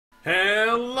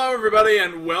Hello everybody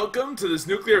and welcome to this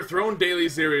Nuclear Throne Daily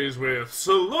Series with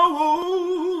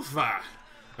SlowWolf.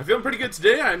 I'm feeling pretty good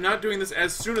today. I'm not doing this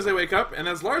as soon as I wake up, and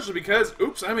that's largely because,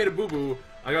 oops, I made a boo-boo.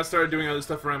 I got started doing other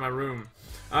stuff around my room.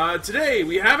 Today,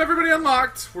 we have everybody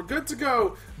unlocked. We're good to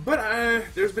go, but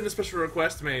there's been a special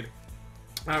request made.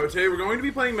 Today we're going to be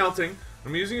playing Melting.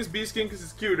 I'm using his bee skin because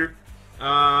it's cuter.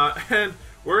 And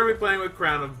we're going to be playing with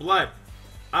Crown of Blood.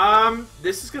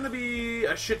 This is going to be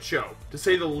a shit show, to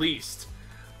say the least.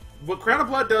 What Crown of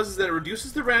Blood does is that it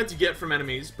reduces the rads you get from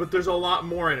enemies, but there's a lot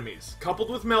more enemies. Coupled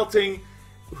with Melting,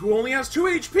 who only has 2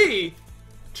 HP,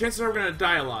 chances are we're going to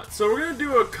die a lot. So we're going to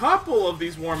do a couple of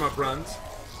these warm-up runs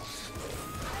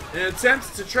in an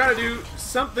attempt to try to do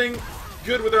something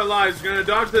good with our lives. We're going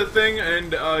to dodge the thing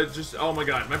and just, oh my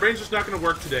god, my brain's just not going to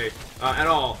work today at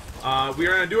all. We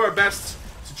are going to do our best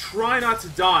to try not to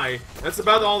die. That's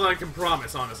about all that I can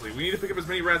promise, honestly. We need to pick up as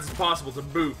many rads as possible to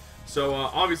boot. So,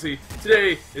 obviously,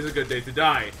 today is a good day to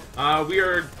die. We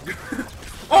are...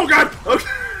 oh god! Okay.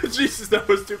 Jesus, that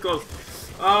was too close.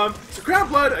 So Crown of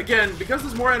Blood, again, because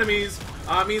there's more enemies,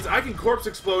 means I can corpse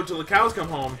explode till the cows come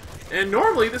home. And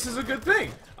normally, this is a good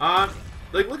thing.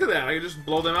 Like, look at that. I can just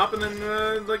blow them up and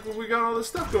then, like, we got all this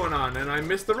stuff going on. And I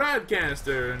missed the rad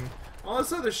canister and all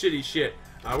this other shitty shit.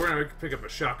 We're gonna pick up a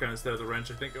shotgun instead of the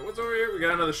wrench, I think. What's over here? We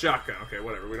got another shotgun. Okay,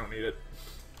 whatever. We don't need it.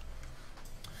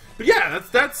 But yeah,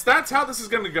 that's how this is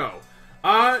gonna go.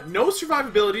 No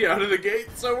survivability out of the gate,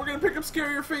 so we're gonna pick up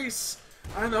Scarier Face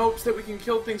in the hopes that we can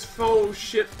kill things. Faux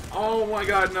shit. Oh my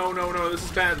god, no, no, no. This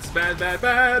is bad. This is bad, bad,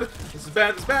 bad. This is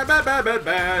bad, this is bad, bad, bad, bad,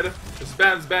 bad. This is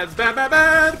bad, this is bad, this is bad, bad,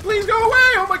 bad. Please go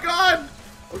away! Oh my god!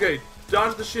 Okay,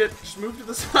 dodge the shit. Just move to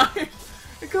the side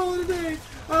and call it a day.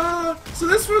 So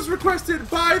this was requested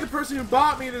by the person who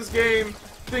bought me this game,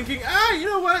 thinking, you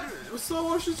know what,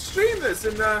 SlowWolf should stream this,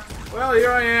 and, well,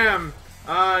 here I am,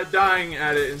 dying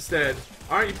at it instead.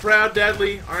 Aren't you proud,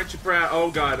 Deadly? Aren't you proud?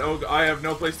 Oh god, I have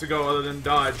no place to go other than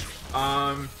dodge.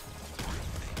 Oh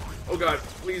god,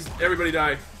 please, everybody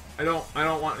die. I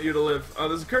don't want you to live.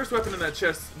 There's a cursed weapon in that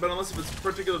chest, but unless if it's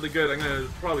particularly good, I'm gonna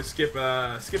probably skip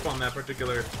on that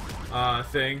particular,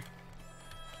 thing.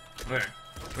 Okay.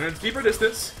 We're going to keep our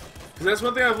distance, because that's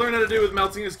one thing I've learned how to do with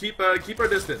Melting, is keep our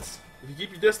distance. If you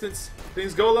keep your distance,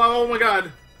 things go low. Oh my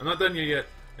god, I'm not done here yet.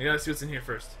 I gotta see what's in here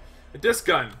first. A disc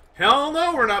gun. Hell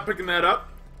no, we're not picking that up.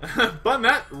 Bun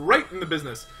that right in the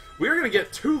business. We're going to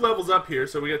get 2 levels up here,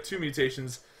 so we got 2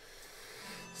 mutations.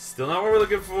 Still not what we're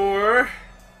looking for.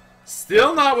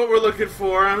 Still not what we're looking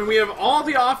for. I mean, we have all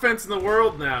the offense in the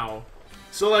world now.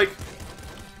 So, like,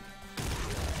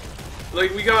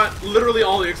 we got literally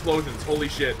all the explosions. Holy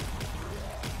shit.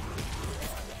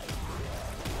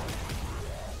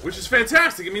 Which is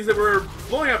fantastic. It means that we're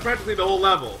blowing up practically the whole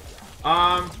level.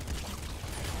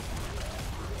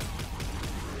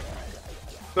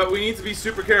 But we need to be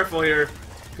super careful here,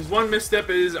 because one misstep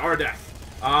is our death.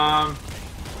 Oh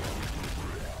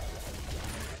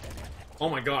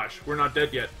my gosh, we're not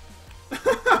dead yet.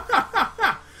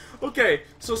 Okay,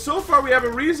 so far we have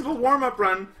a reasonable warm-up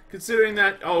run, considering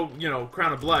that, oh, you know,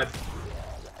 Crown of Blood.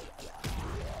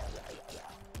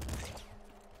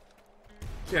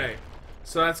 Okay,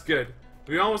 so that's good.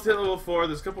 We almost hit level 4,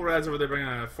 there's a couple rads over there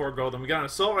bringing 4 gold, and we got an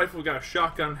assault rifle, we got a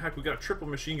shotgun, heck, we got a triple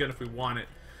machine gun if we want it.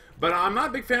 But I'm not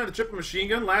a big fan of the triple machine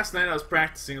gun. Last night I was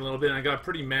practicing a little bit and I got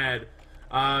pretty mad,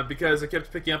 because I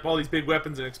kept picking up all these big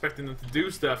weapons and expecting them to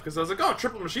do stuff, because I was like, oh,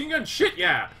 triple machine gun? Shit,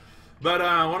 yeah! But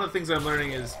one of the things I'm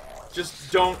learning is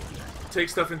just don't take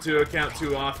stuff into account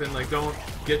too often. Like, don't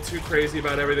get too crazy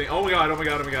about everything. Oh my god, oh my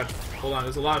god, oh my god. Hold on,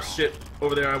 there's a lot of shit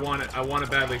over there. I want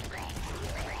it badly.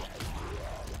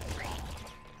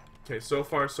 Okay, so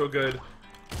far so good.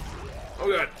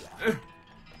 Oh god.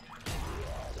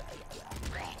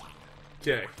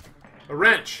 Okay. A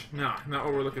wrench. No, not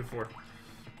what we're looking for.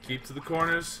 Keep to the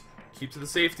corners. Keep to the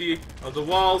safety of the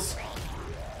walls.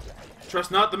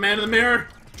 Trust not the man in the mirror.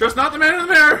 Trust not the man in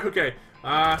the mirror! Okay.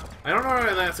 I don't know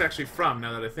where that's actually from,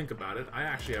 now that I think about it. I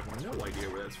actually have no idea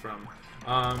where that's from.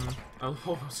 I'm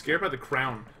scared by the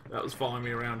crown that was following me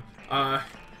around.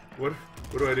 What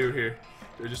do I do here?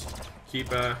 Do I just keep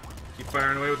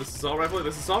firing away with this assault rifle?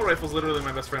 This assault rifle is literally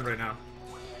my best friend right now.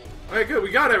 Okay, good,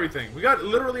 we got everything. We got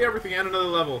literally everything at another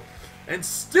level. And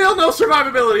still no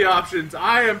survivability options!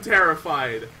 I am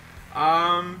terrified.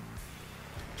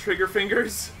 Trigger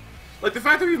fingers? Like, the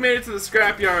fact that we've made it to the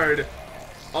scrapyard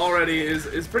already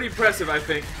is pretty impressive, I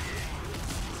think.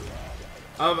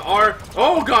 Of our...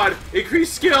 oh god!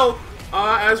 Increased skill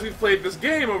as we've played this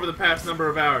game over the past number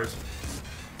of hours.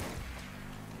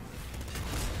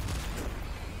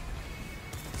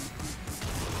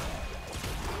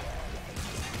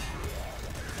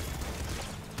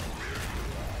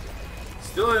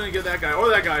 Still didn't get that guy. Or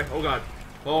that guy. Oh god.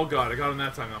 Oh god, I got him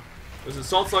that time though. There's an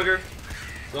assault slugger.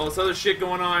 There's all this other shit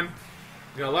going on.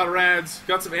 We got a lot of rads.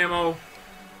 Got some ammo.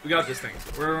 We got this thing.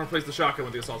 We're gonna replace the shotgun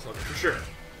with the assault slugger for sure.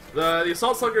 The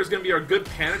assault slugger is gonna be our good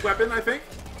panic weapon, I think.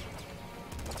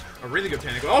 A really good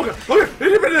panic weapon. Oh god!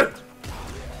 Okay!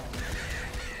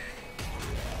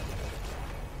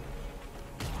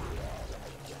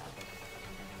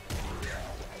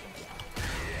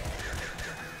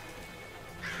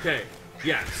 Okay,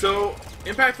 yeah, so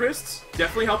impact wrists,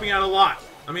 definitely helping out a lot.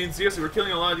 I mean, seriously, we're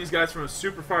killing a lot of these guys from a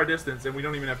super far distance, and we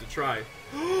don't even have to try.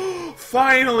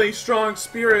 Finally, strong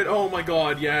spirit! Oh my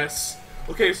god, yes.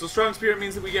 Okay, so strong spirit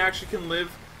means that we actually can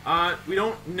live. We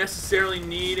don't necessarily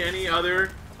need any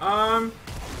other,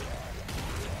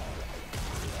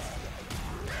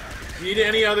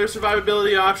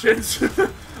 survivability options.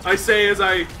 I say as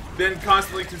I then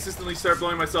consistently start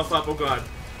blowing myself up. Oh god.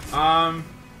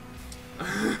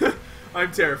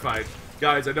 I'm terrified.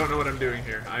 Guys, I don't know what I'm doing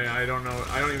here. I don't know.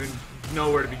 I don't even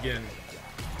know where to begin.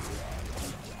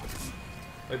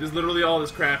 Like, there's literally all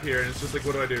this crap here, and it's just like,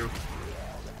 what do I do?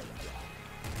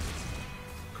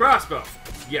 Crossbow!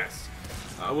 Yes.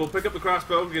 We'll pick up the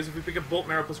crossbow, because if we pick up bolt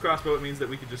marrow plus crossbow, it means that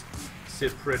we could just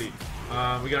sit pretty.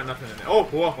 We got nothing in there. Oh,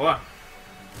 whoa, whoa.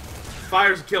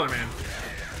 Fire's a killer, man.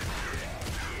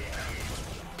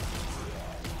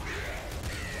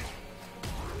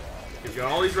 We've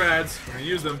got all these rads. We're gonna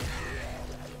use them.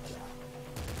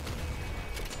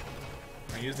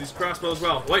 I'm gonna use these crossbows as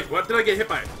well. Wait, what did I get hit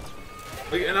by?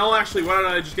 Like, and I'll actually, what did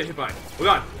I just get hit by? Oh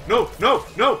god, no, no,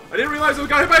 no! I didn't realize I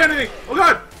got hit by anything! Oh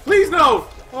god, please no!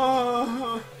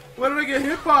 What did I get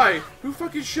hit by? Who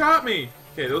fucking shot me?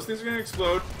 Okay, those things are gonna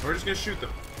explode. We're just gonna shoot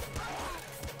them.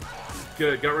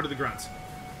 Good, got rid of the grunts.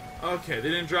 Okay, they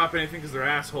didn't drop anything because they're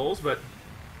assholes, but...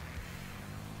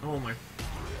 Oh my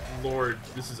lord,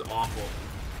 this is awful.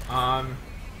 I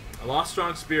lost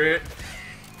strong spirit.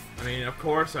 I mean, of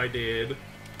course I did.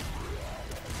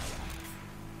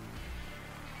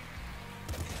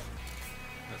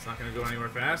 That's not gonna go anywhere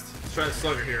fast. Let's try the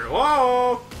slugger here.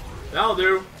 Whoa! That'll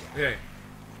do. Okay.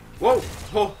 Whoa!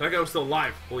 Oh, that guy was still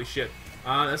alive. Holy shit.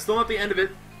 That's still not the end of it.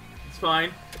 It's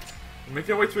fine. We're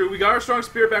making our way through. We got our strong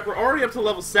spirit back. We're already up to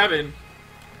level 7.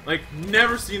 Like,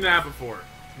 never seen that before.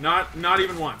 Not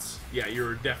even once. Yeah,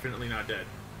 you're definitely not dead.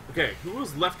 Okay, who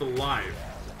was left alive?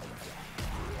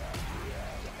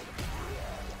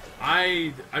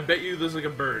 I bet you there's like a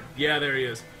bird. Yeah, there he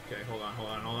is. Okay, hold on.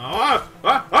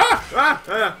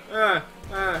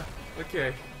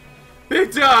 Okay.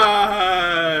 Big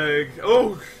dog!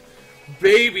 Oh,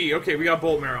 baby. Okay, we got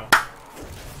bolt marrow.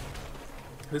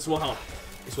 This will help.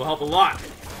 This will help a lot.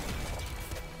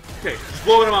 Okay, just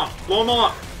blowing them up. Blow them all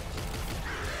up.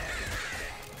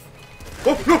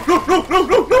 Oh,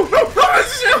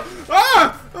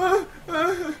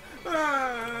 no!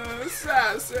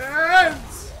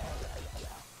 Assassins!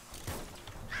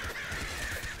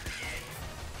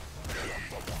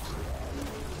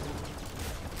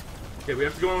 Okay, we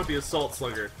have to go in with the assault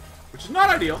slugger, which is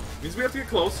not ideal. It means we have to get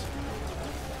close.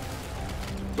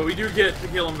 But we do get to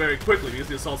kill him very quickly because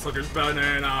the assault slugger's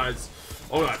bananas.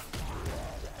 Oh god.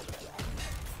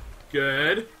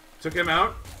 Good. Took him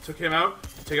out. Took him out.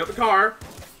 Take out the car.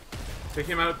 Take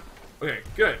him out. Okay,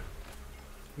 good.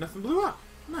 Nothing blew up.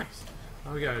 Nice.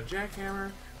 Oh, we got a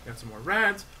jackhammer. Got some more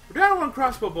rads. We're down to 1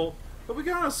 crossbow bolt, but we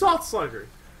got an assault slugger.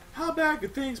 How bad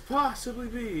could things possibly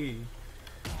be?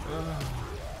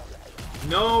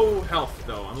 No health,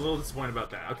 though. I'm a little disappointed about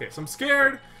that. Okay, so I'm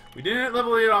scared. We didn't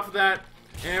level 8 off of that.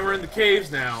 And we're in the caves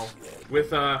now.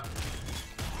 With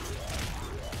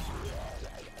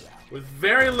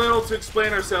very little to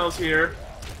explain ourselves here.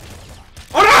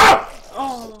 Oh no!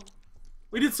 Oh,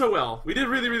 we did so well. We did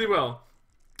really, really well.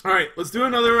 All right, let's do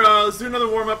another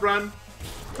warm-up run.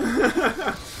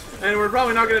 And we're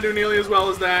probably not gonna do nearly as well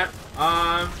as that.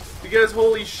 Because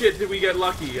holy shit, did we get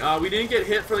lucky? We didn't get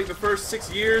hit for like the first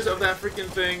 6 years of that freaking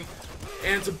thing,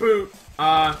 and to boot,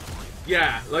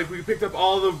 yeah, like we picked up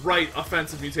all the right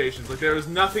offensive mutations. Like there was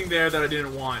nothing there that I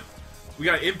didn't want. We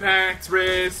got impact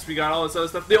wrist, we got all this other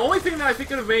stuff. The only thing that I think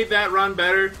could have made that run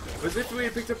better was if we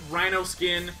had picked up rhino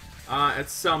skin at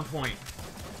some point.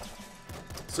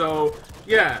 So,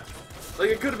 yeah,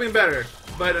 like it could have been better,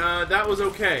 but that was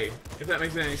okay, if that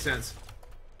makes any sense.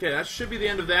 Okay, that should be the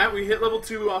end of that. We hit level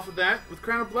 2 off of that. With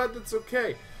Crown of Blood, that's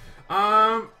okay.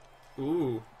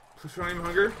 Ooh, Plutonium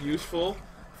Hunger, useful.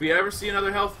 If we ever see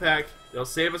another health pack, they'll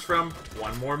save us from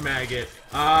one more maggot.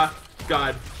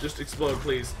 God, just explode,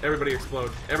 please. Everybody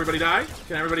explode. Everybody die?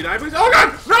 Can everybody die, please? Oh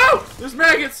god! No! There's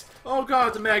maggots! Oh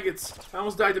god, the maggots. I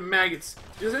almost died to maggots.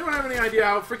 Does anyone have any idea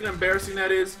how freaking embarrassing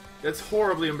that is? That's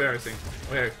horribly embarrassing.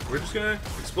 Okay, we're just gonna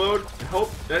explode and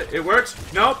hope that it works.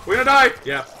 Nope, we're gonna die.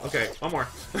 Yeah, okay, one more.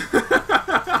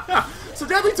 So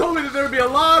Deadly told me that there would be a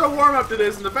lot of warm-up to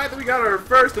this, and the fact that we got our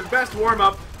first and best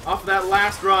warm-up off of that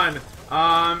last run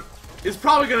is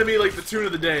probably gonna be like the tune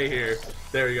of the day here.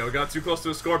 There we go. We got too close to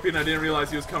a scorpion. I didn't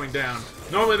realize he was coming down.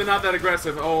 Normally they're not that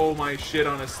aggressive. Oh my shit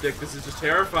on a stick. This is just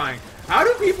terrifying. How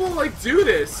do people like do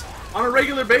this on a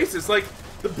regular basis? Like,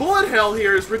 the bullet hell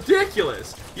here is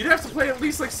ridiculous. You'd have to play at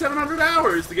least like 700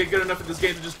 hours to get good enough at this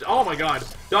game to just... Oh my god.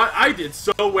 I did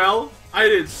so well. I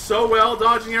did so well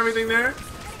dodging everything there.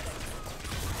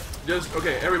 Just,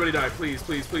 okay, everybody die. Please,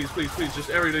 please, please, please, please. Just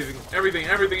everything, everything,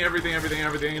 everything, everything, everything,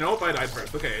 everything. Nope, I died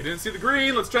first. Okay, I didn't see the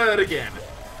green. Let's try that again.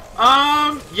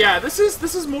 Yeah, this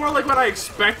is more like what I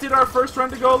expected our first run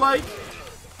to go like.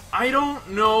 I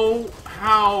don't know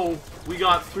how we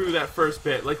got through that first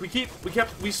bit. Like, we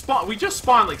just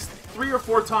spawned like 3 or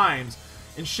 4 times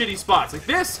in shitty spots. Like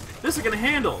this I can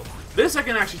handle. This I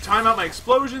can actually time out my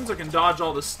explosions. I can dodge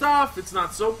all the stuff. It's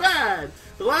not so bad.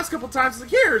 The last couple times, it's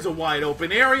like, here's a wide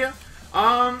open area.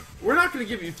 We're not going to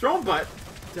give you thrown butt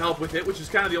to help with it, which is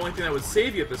kind of the only thing that would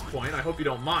save you at this point. I hope you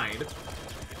don't mind.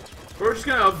 But we're just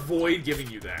going to avoid giving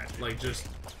you that. Like, just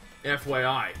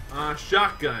FYI.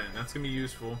 Shotgun. That's going to be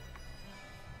useful.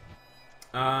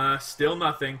 Still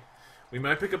nothing. We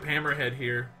might pick up Hammerhead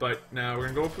here, but no, we're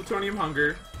going to go with Plutonium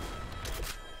Hunger.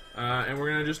 And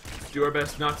we're going to just do our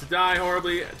best not to die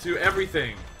horribly to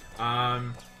everything.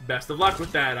 Best of luck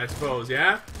with that, I suppose,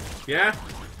 yeah? Yeah?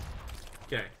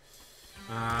 Okay.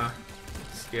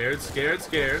 Scared, scared,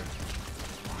 scared.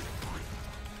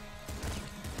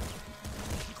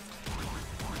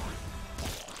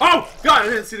 Oh! God, I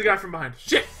didn't see the guy from behind.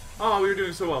 Shit! Oh, we were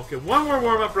doing so well. Okay, one more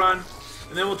warm-up run,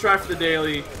 and then we'll try for the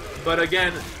daily. But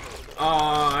again, you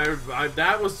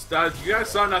guys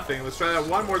saw nothing. Let's try that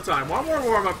one more time. One more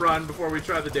warm-up run before we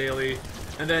try the daily.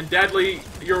 And then, Deadly,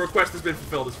 your request has been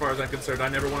fulfilled as far as I'm concerned. I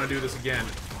never want to do this again.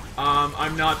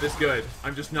 I'm not this good.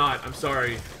 I'm just not. I'm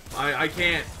sorry. I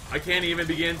can't even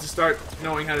begin to start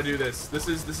knowing how to do this. This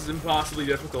is impossibly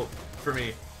difficult for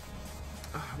me.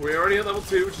 We're already at level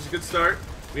 2, which is a good start.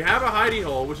 We have a hidey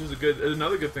hole, which is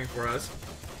another good thing for us.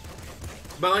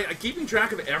 But like, keeping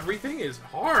track of everything is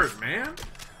hard, man.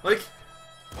 Like,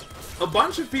 a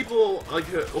bunch of people,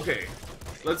 like, okay,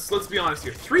 let's be honest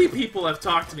here. 3 people have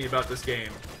talked to me about this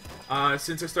game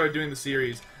since I started doing the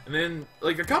series, and then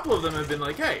like a couple of them have been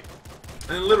like, hey,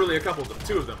 and literally a couple of them,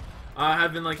 2 of them,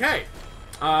 have been like, hey,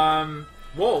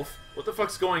 Wolf, what the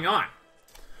fuck's going on?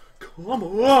 Come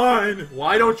on!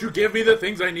 Why don't you give me the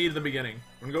things I need in the beginning?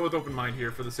 I'm gonna go with open mind here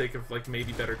for the sake of like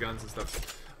maybe better guns and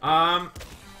stuff.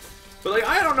 But like,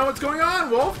 I don't know what's going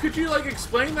on, Wolf. Could you like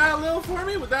explain that a little for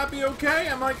me? Would that be okay?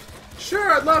 I'm like,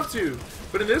 sure, I'd love to.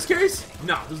 But in this case,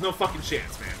 no, there's no fucking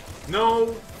chance, man.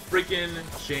 No freaking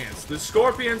chance. There's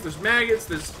scorpions, there's maggots,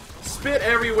 there's spit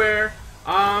everywhere.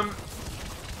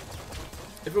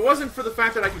 If it wasn't for the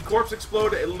fact that I could corpse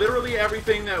explode literally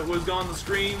everything that was on the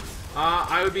screen,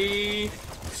 I would be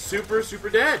super, super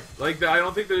dead. Like, I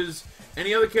don't think there's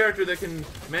any other character that can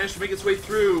manage to make its way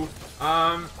through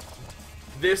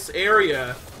this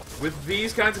area with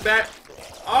these kinds of bad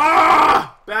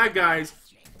guys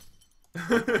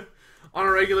on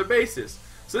a regular basis.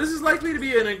 So this is likely to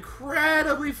be an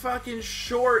incredibly fucking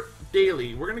short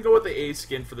daily. We're gonna go with the A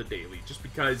skin for the daily, just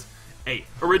because, hey,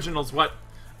 originals, what?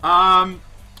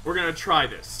 We're gonna try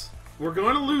this. We're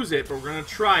going to lose it, but we're gonna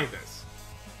try this.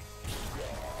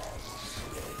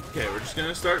 Okay, we're just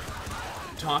gonna start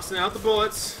tossing out the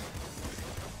bullets.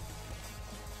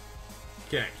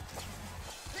 Okay.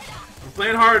 I'm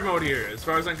playing hard mode here, as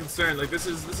far as I'm concerned. Like, this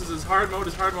is as hard mode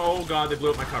as hard mode. Oh god, they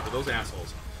blew up my cover, those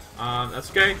assholes. That's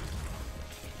okay.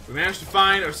 We managed to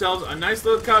find ourselves a nice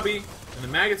little cubby, and the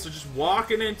maggots are just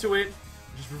walking into it,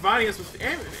 just providing us with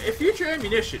future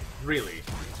ammunition, really.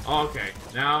 Okay,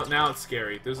 now it's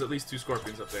scary. There's at least 2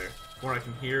 scorpions up there. More I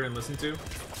can hear and listen to.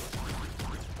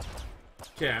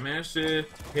 Okay, I managed to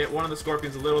hit one of the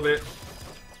scorpions a little bit.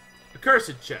 A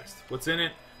cursed chest. What's in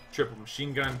it? Triple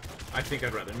machine gun. I think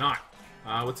I'd rather not.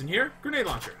 What's in here? Grenade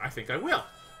launcher. I think I will.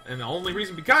 And the only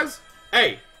reason because,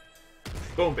 hey,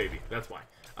 boom, baby. That's why.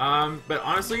 But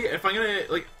honestly, if I'm gonna,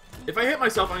 like, if I hit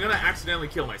myself, I'm gonna accidentally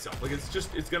kill myself. Like,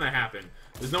 it's gonna happen.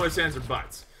 There's no ifs, ands, or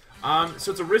buts.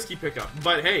 So it's a risky pickup.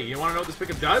 But hey, you wanna know what this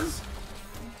pickup does?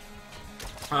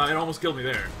 It almost killed me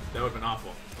there. That would've been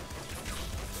awful.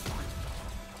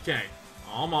 Okay.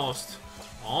 Almost.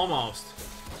 Almost.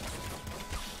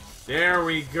 There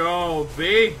we go,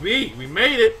 baby. We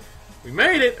made it. We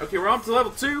made it. Okay, we're up to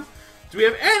level 2. Do we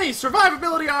have any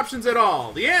survivability options at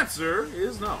all? The answer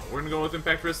is no. We're gonna go with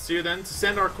impact risks here then to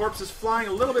send our corpses flying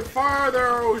a little bit farther.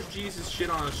 Oh, Jesus, shit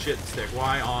on a shit stick.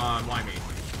 Why me?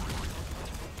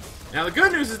 Now, the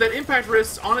good news is that impact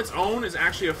risks on its own is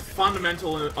actually a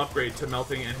fundamental upgrade to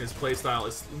Melting and his playstyle,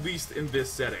 at least in this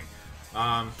setting.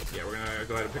 Yeah, we're gonna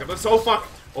go ahead and pick up this. Oh, fuck!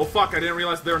 Oh, fuck, I didn't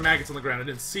realize there were maggots on the ground. I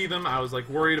didn't see them. I was, like,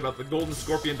 worried about the golden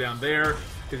scorpion down there,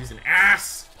 because he's an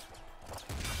ass.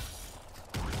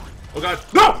 Oh god.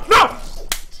 No! No!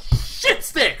 Shit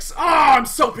sticks! Oh, I'm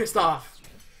so pissed off!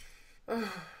 I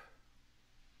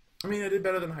mean, I did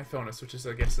better than Hythonus, which is,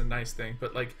 I guess, a nice thing,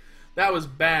 but, like, that was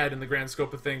bad in the grand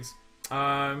scope of things.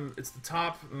 It's the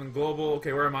top, and then global.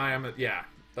 Okay, where am I? I'm at, yeah.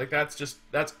 Like, that's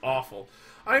awful.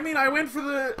 I mean, I went for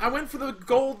the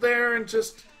gold there, and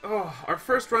just, oh, our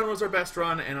first run was our best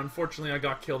run, and unfortunately I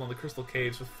got killed on the Crystal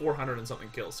Caves with 400 and something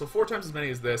kills. So 4 times as many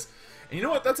as this. And you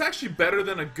know what? That's actually better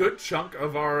than a good chunk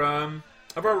of our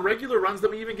regular runs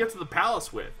that we even get to the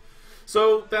palace with.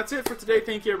 So that's it for today.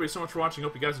 Thank you everybody so much for watching.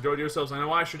 Hope you guys enjoyed yourselves. I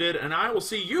know I sure did, and I will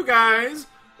see you guys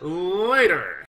later.